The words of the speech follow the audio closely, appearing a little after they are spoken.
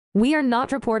We are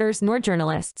not reporters nor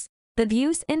journalists. The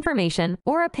views, information,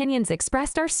 or opinions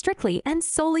expressed are strictly and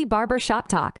solely barbershop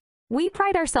talk. We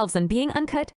pride ourselves on being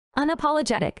uncut,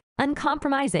 unapologetic,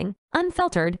 uncompromising,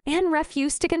 unfiltered, and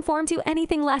refuse to conform to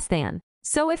anything less than.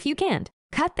 So if you can't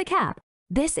cut the cap,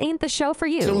 this ain't the show for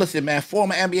you. So listen, man,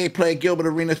 former NBA player Gilbert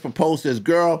Arenas proposed to his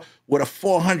girl with a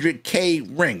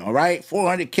 $400K ring, all right?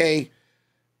 $400K,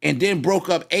 and then broke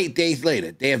up 8 days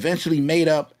later. They eventually made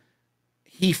up.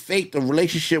 He faked a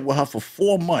relationship with her for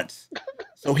 4 months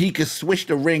so he could switch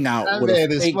the ring out with a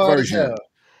fake version.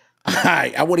 All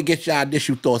right, I want to get y'all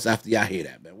initial thoughts after y'all hear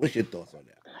that, man. What's your thoughts on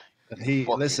that?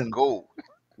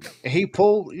 He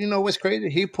pulled, you know what's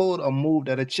crazy? He pulled a move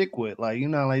that a chick would. Like, you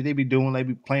know, like they be doing, like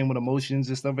be playing with emotions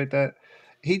and stuff like that.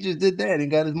 He just did that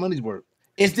and got his money's worth.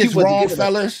 Is this wrong,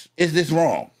 fellas? Is this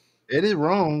wrong? It is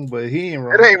wrong, but he ain't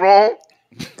wrong. It ain't wrong.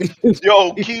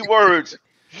 Yo, keywords.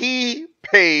 He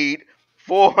paid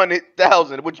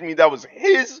 $400,000, which means that was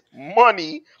his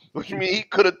money, which means he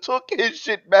could have took his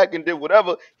shit back and did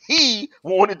whatever he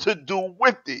wanted to do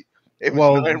with it. It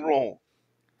was nothing wrong.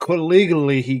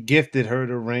 Legally, he gifted her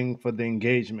the ring for the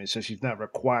engagement, so she's not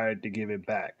required to give it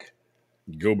back.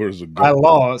 Gilbert is a goat. By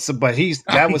law, so, but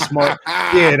that was smart.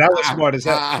 Yeah, that was smart as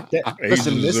hell.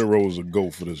 Listen, Zero is a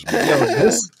goat for this.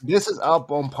 Yo, this is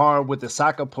up on par with the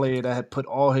soccer player that had put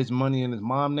all his money in his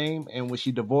mom's name, and when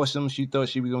she divorced him, she thought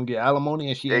she was gonna get alimony,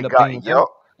 and she ended up paying him.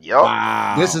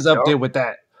 Wow. This is up there with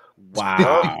that.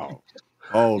 Wow.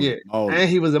 Yeah, and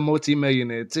he was a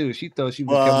multi-millionaire too. She thought she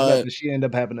was coming up, and she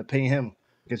ended up having to pay him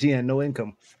because he had no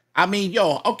income. I mean,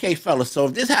 yo, okay, fellas. So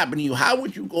if this happened to you, how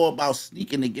would you go about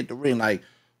sneaking to get the ring? Like,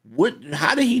 what?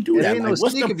 How did he do that? Like,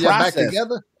 what's the process? Back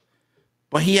together?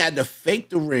 But he had to fake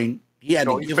the ring. He had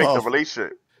to give her the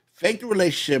relationship. Fake the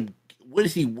relationship. What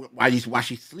is he? While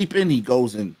she's sleeping, he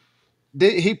goes and.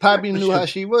 He probably knew how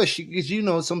she was. Because you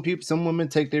know, some women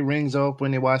take their rings off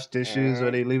when they wash dishes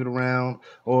or they leave it around,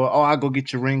 or I go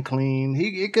get your ring clean.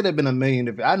 It could have been a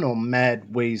million. I know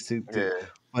mad ways to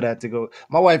for that to go.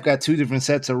 My wife got 2 different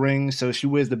sets of rings, so she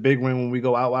wears the big ring when we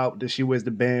go out. Then she wears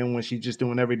the band when she's just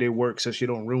doing everyday work, so she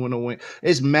don't ruin the ring.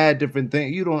 It's mad different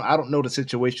thing. I don't know the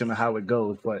situation or how it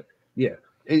goes, but yeah,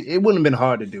 it wouldn't have been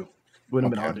hard to do. Wouldn't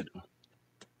have been hard to do.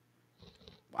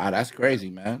 Wow, that's crazy,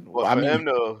 man. Well, for him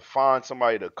to find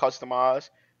somebody to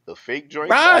customize the fake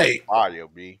joint, right? Fire,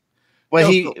 B. Well,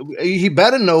 he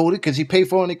better know it because he paid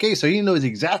 $400K, so he knows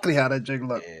exactly how that drink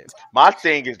looks. Yeah. My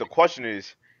thing is, the question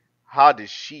is, how did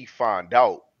she find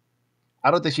out?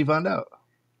 I don't think she found out.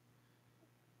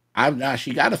 I'm not.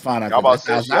 She got to find out. I'm about to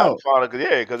say she got to find out.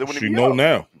 Yeah, because it wouldn't be know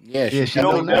now. Yeah, she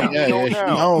knows now.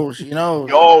 She knows.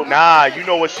 Yo, nah. You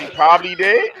know what she probably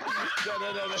did?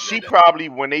 She probably,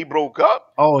 when they broke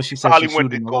up. Oh, she said probably she went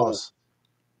sued to him go. And lost.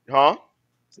 Huh?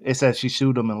 It said she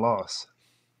sued him and lost.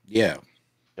 Yeah.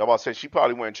 Y'all about to say she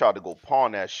probably went and tried to go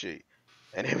pawn that shit,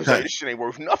 and it was like, this shit ain't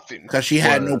worth nothing because she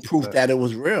had no proof that it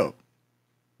was real.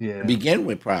 Yeah. To begin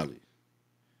with, probably.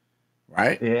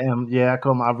 Right? Yeah.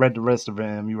 I read the rest of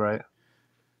it. You're right.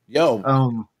 Yo.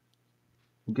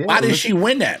 Why didn't she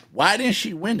win that? Why didn't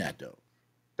she win that though?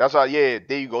 That's how. Yeah.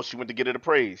 There you go. She went to get it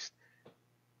appraised.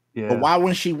 Yeah. But why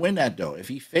wouldn't she win that though? If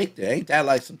he faked it, ain't that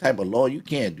like some type of law? You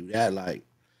can't do that. Like,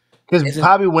 because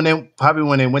probably when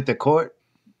they went to court,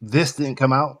 this didn't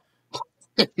come out.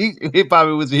 he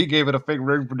probably he gave it a fake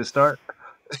ring from the start.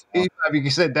 He probably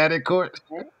said that in court.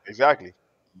 Exactly.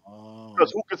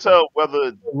 Because who could tell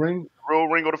whether real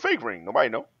ring or the fake ring? Nobody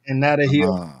know. And now that he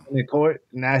in the court,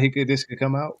 now this could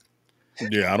come out.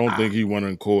 Yeah, I don't think he went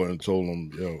in court and told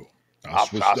him, "Yo, I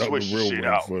switched out the real ring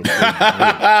out." For a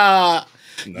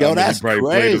fake ring." Yo, that's he probably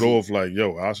crazy. Played it off like,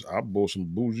 "Yo, I bought some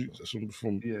bougie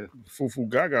from Fufu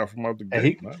Gaga from out the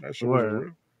gate." That shit was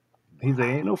real. He's like,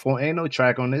 ain't no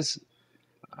track on this.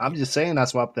 I'm just saying I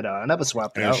swapped it out. I never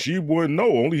swapped it out. And she wouldn't know.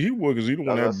 Only he would because he the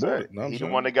one that bought it. He the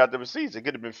one that got the receipts. It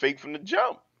could have been fake from the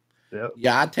jump. Yep.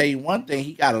 Yeah, I tell you one thing.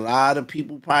 He got a lot of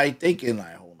people probably thinking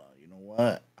like, hold on, you know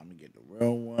what? I'm going to get the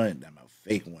real one and I'm a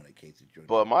fake one in case it's your.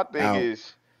 But my thing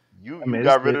is, you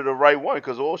got rid of the right one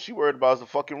because all she worried about is the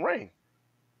fucking ring.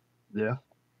 Yeah.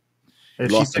 And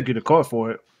she took you to court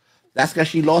for it. That's because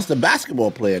she lost a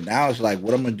basketball player. Now it's like,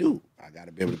 what I'm going to do? I got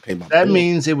to be able to pay my That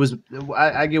means it was,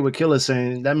 I get what Killer's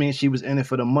saying. That means she was in it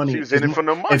for the money. She was in it for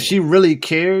the money. If she really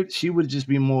cared, she would just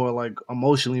be more like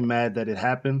emotionally mad that it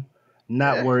happened,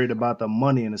 not worried about the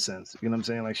money in a sense. You know what I'm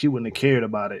saying? Like she wouldn't have cared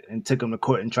about it and took him to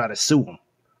court and tried to sue him.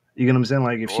 You know what I'm saying?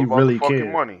 Like if she really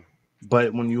cared. Money.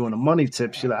 But when you on a money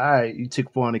tip, she's like, all right, you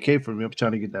took $400K from me. I'm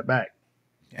trying to get that back.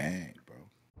 Dang.